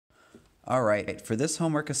All right, for this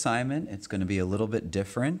homework assignment, it's going to be a little bit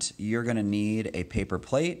different. You're going to need a paper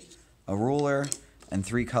plate, a ruler, and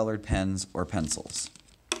 3 colored pens or pencils.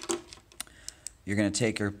 You're going to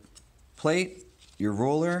take your plate, your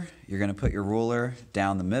ruler, you're going to put your ruler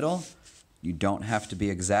down the middle. You don't have to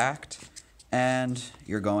be exact, and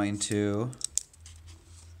you're going to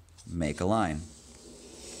make a line.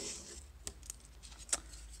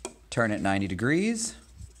 Turn it 90 degrees.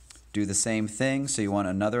 Do the same thing, so you want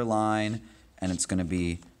another line, and it's going to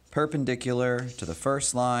be perpendicular to the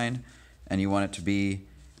first line, and you want it to be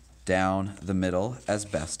down the middle as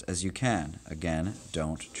best as you can. Again,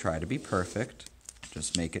 don't try to be perfect,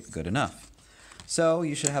 just make it good enough. So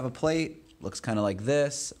you should have a plate, looks kind of like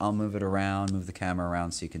this. I'll move it around, move the camera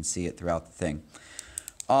around so you can see it throughout the thing.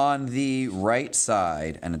 On the right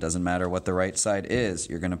side, and it doesn't matter what the right side is,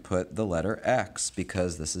 you're going to put the letter X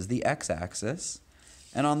because this is the x-axis.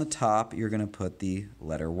 And on the top, you're going to put the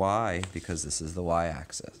letter Y because this is the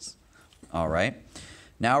y-axis. All right.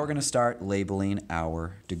 Now we're going to start labeling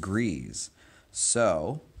our degrees.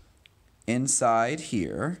 So inside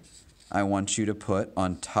here, I want you to put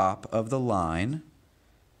on top of the line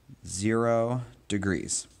 0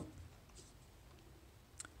 degrees.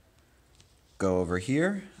 Go over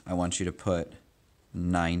here. I want you to put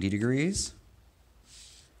 90 degrees.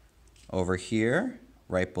 Over here,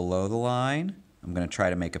 right below the line, I'm going to try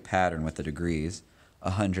to make a pattern with the degrees.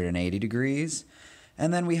 180 degrees.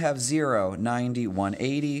 And then we have 0, 90,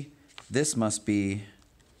 180. This must be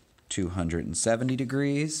 270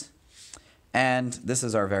 degrees. And this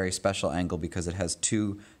is our very special angle because it has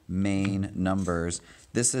 2 main numbers.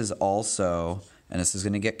 This is also, and this is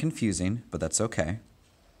going to get confusing, but that's okay,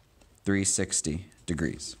 360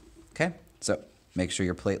 degrees. Okay? So make sure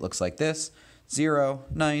your plate looks like this. 0,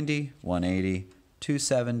 90, 180,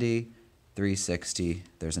 270, 360,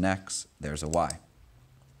 there's an X, there's a Y.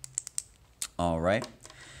 All right.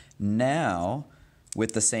 Now,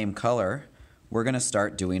 with the same color, we're going to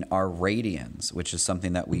start doing our radians, which is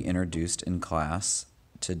something that we introduced in class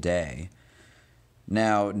today.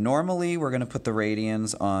 Now, normally we're going to put the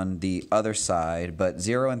radians on the other side, but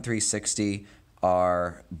 0 and 360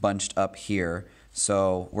 are bunched up here.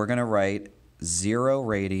 So we're going to write 0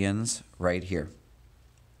 radians right here.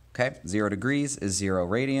 Okay, 0 degrees is 0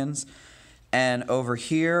 radians. And over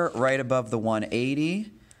here, right above the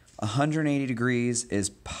 180, 180 degrees is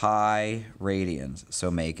pi radians.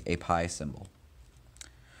 So make a pi symbol.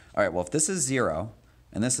 All right, well, if this is 0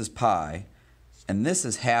 and this is pi, and this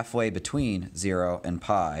is halfway between 0 and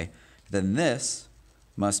pi, then this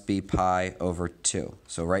must be pi over 2.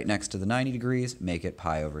 So right next to the 90 degrees, make it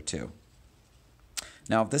pi over 2.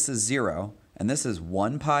 Now, if this is 0 and this is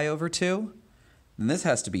 1 pi over 2, then this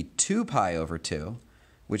has to be 2 pi over 2,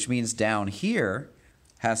 which means down here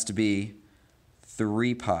has to be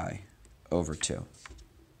 3 pi over 2.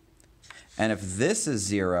 And if this is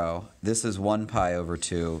 0, this is 1 pi over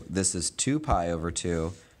 2, this is 2 pi over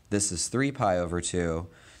 2, this is 3 pi over 2,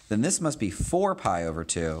 then this must be 4 pi over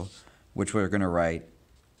 2, which we're going to write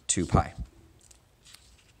 2 pi.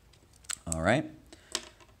 All right.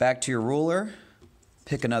 Back to your ruler.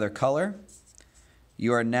 Pick another color.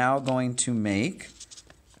 You are now going to make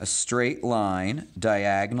a straight line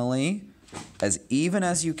diagonally as even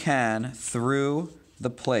as you can through the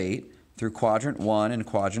plate, through quadrant 1 and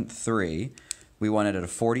quadrant 3. We want it at a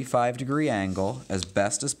 45-degree angle as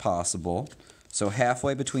best as possible. So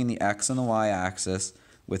halfway between the X and the Y axis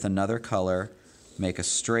with another color, make a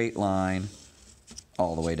straight line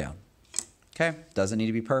all the way down. Okay, doesn't need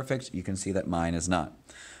to be perfect. You can see that mine is not.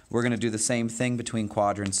 We're going to do the same thing between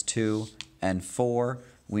quadrants 2 and 4.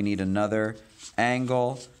 We need another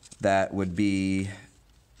angle that would be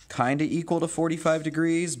kind of equal to 45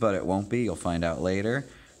 degrees, but it won't be. You'll find out later.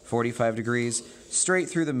 45 degrees straight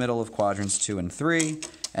through the middle of quadrants 2 and 3.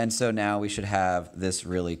 And so now we should have this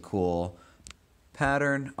really cool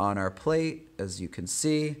pattern on our plate, as you can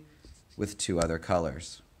see, with 2 other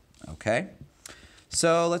colors. Okay?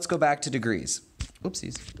 So let's go back to degrees.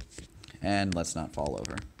 Oopsies. And let's not fall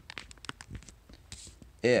over.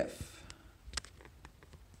 If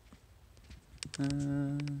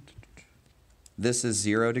this is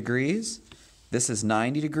 0 degrees, this is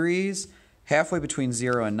 90 degrees, halfway between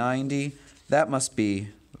 0 and 90, that must be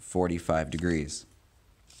 45 degrees.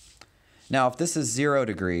 Now, if this is 0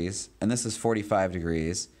 degrees, and this is 45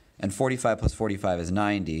 degrees, and 45 plus 45 is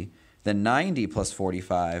 90, then 90 plus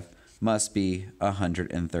 45 must be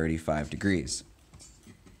 135 degrees.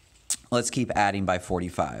 Let's keep adding by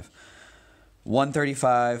 45.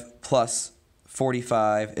 135 plus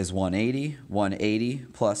 45 is 180. 180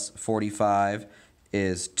 plus 45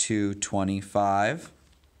 is 225.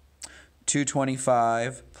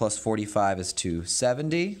 225 plus 45 is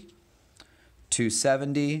 270.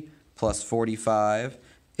 270 plus 45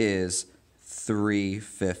 is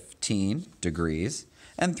 315 degrees.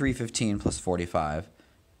 And 315 plus 45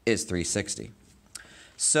 is 360.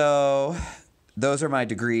 So those are my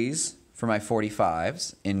degrees for my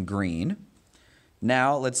 45s in green.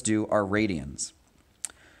 Now let's do our radians.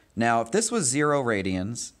 Now if this was 0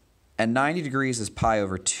 radians, and 90 degrees is pi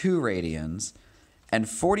over 2 radians, and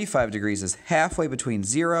 45 degrees is halfway between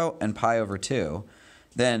 0 and pi over 2,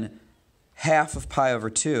 then half of pi over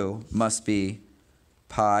 2 must be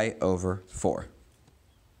pi over 4.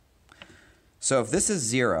 So if this is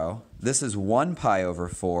 0, this is 1 pi over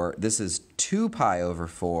 4, this is 2 pi over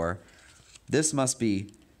 4, this must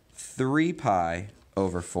be 3 pi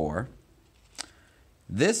over 4.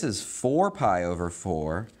 This is 4 pi over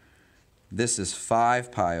 4. This is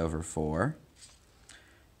 5 pi over 4.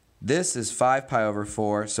 This is 5 pi over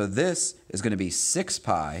 4, so this is going to be 6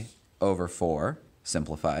 pi over 4,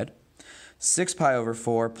 simplified. 6 pi over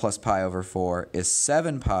 4 plus pi over 4 is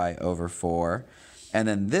 7 pi over 4, and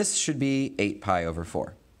then this should be 8 pi over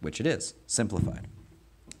 4, which it is, simplified.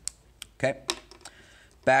 Okay,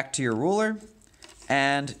 back to your ruler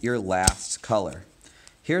and your last color.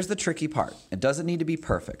 Here's the tricky part. It doesn't need to be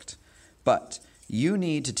perfect, but you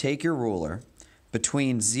need to take your ruler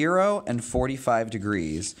between 0 and 45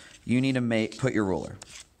 degrees. You need to put your ruler.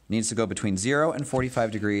 It needs to go between 0 and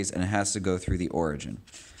 45 degrees, and it has to go through the origin.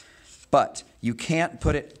 But you can't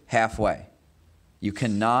put it halfway. You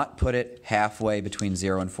cannot put it halfway between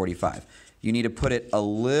 0 and 45. You need to put it a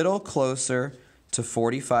little closer to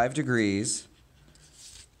 45 degrees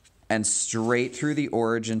and straight through the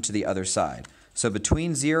origin to the other side. So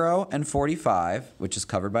between 0 and 45, which is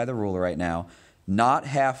covered by the ruler right now, not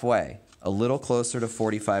halfway, a little closer to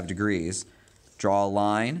 45 degrees, draw a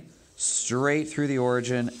line straight through the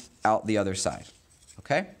origin out the other side.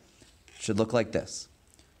 Okay? Should look like this.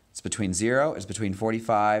 It's between 0, it's between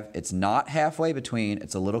 45, it's not halfway between,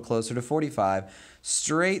 it's a little closer to 45.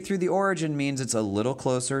 Straight through the origin means it's a little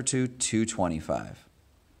closer to 225.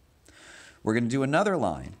 We're going to do another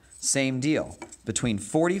line. Same deal. Between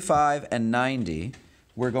 45 and 90,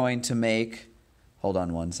 we're going to make, hold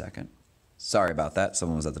on one second. Sorry about that,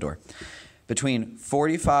 someone was at the door. Between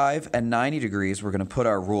 45 and 90 degrees, we're going to put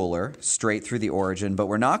our ruler straight through the origin, but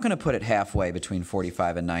we're not going to put it halfway between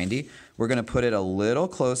 45 and 90. We're going to put it a little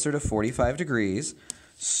closer to 45 degrees,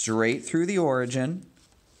 straight through the origin,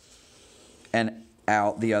 and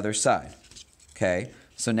out the other side. Okay,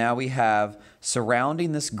 so now we have,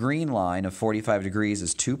 surrounding this green line of 45 degrees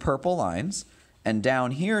is 2 purple lines, and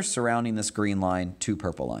down here surrounding this green line, 2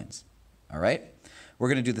 purple lines. All right? We're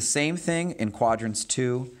going to do the same thing in quadrants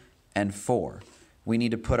 2 and 4. We need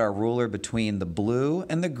to put our ruler between the blue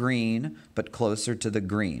and the green, but closer to the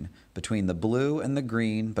green. Between the blue and the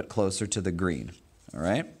green, but closer to the green. All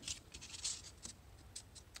right?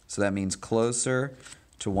 So that means closer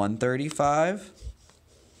to 135,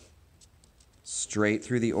 straight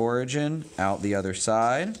through the origin, out the other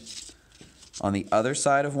side. On the other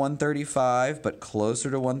side of 135, but closer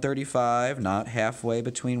to 135, not halfway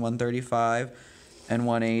between 135 and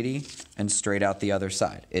 180, and straight out the other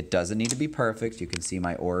side. It doesn't need to be perfect. You can see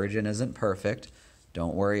my origin isn't perfect.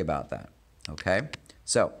 Don't worry about that. Okay?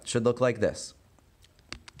 So, it should look like this.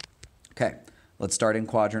 Okay, let's start in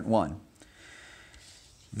quadrant 1.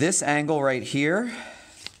 This angle right here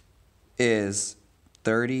is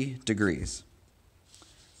 30 degrees.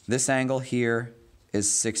 This angle here is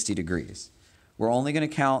 60 degrees. We're only going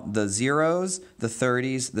to count the 0s, the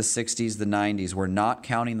 30s, the 60s, the 90s. We're not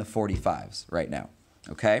counting the 45s right now.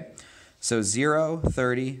 Okay? So 0,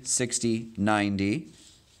 30, 60, 90,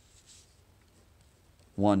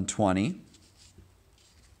 120,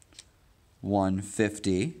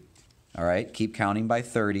 150. All right, keep counting by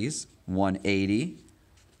 30s. 180,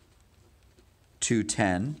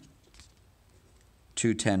 210.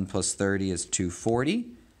 210 plus 30 is 240.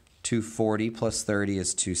 240 plus 30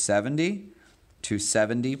 is 270.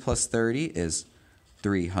 270 plus 30 is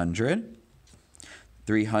 300.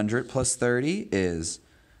 300 plus 30 is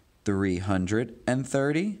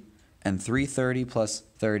 330. And 330 plus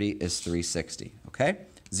 30 is 360. Okay?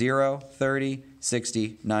 0, 30,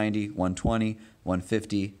 60, 90, 120,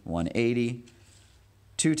 150, 180,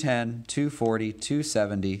 210, 240,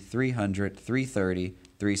 270, 300, 330,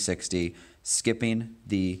 360, skipping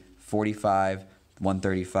the 45,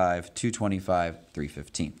 135, 225,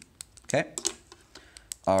 315. Okay?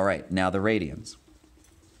 All right, now the radians.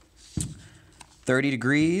 30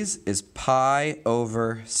 degrees is pi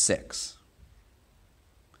over 6.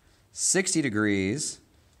 60 degrees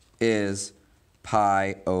is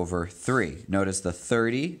pi over 3. Notice the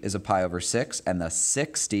 30 is a pi over 6, and the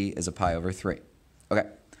 60 is a pi over 3. Okay,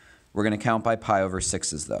 we're going to count by pi over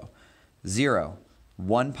 6's, though. 0,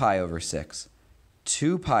 1 pi over 6,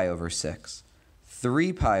 2 pi over 6,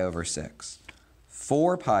 3 pi over 6,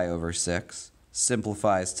 4 pi over 6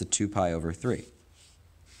 simplifies to 2 pi over 3.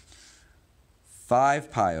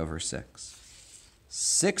 5 pi over 6,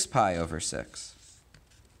 6 pi over 6,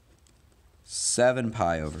 7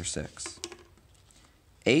 pi over 6,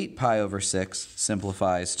 8 pi over 6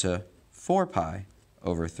 simplifies to 4 pi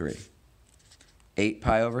over 3. 8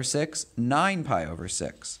 pi over 6, 9 pi over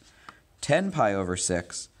 6. 10 pi over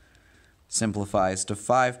 6 simplifies to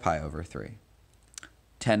 5 pi over 3.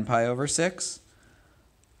 10 pi over 6,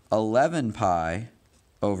 11 pi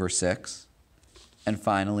over 6, and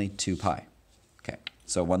finally 2 pi. Okay,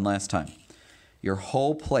 so one last time. Your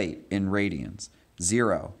whole plate in radians: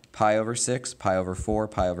 0, pi over 6, pi over 4,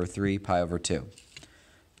 pi over 3, pi over 2.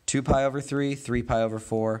 2 pi over 3, 3 pi over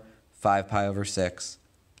 4, 5 pi over 6,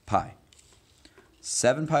 pi.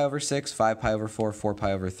 7 pi over 6, 5 pi over 4, 4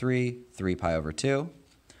 pi over 3, 3 pi over 2.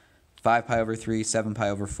 5 pi over 3, 7 pi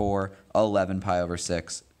over 4, 11 pi over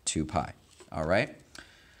 6, 2 pi. All right?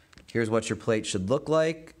 Here's what your plate should look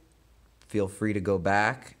like. Feel free to go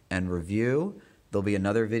back and review. There'll be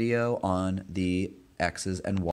another video on the x's and y's.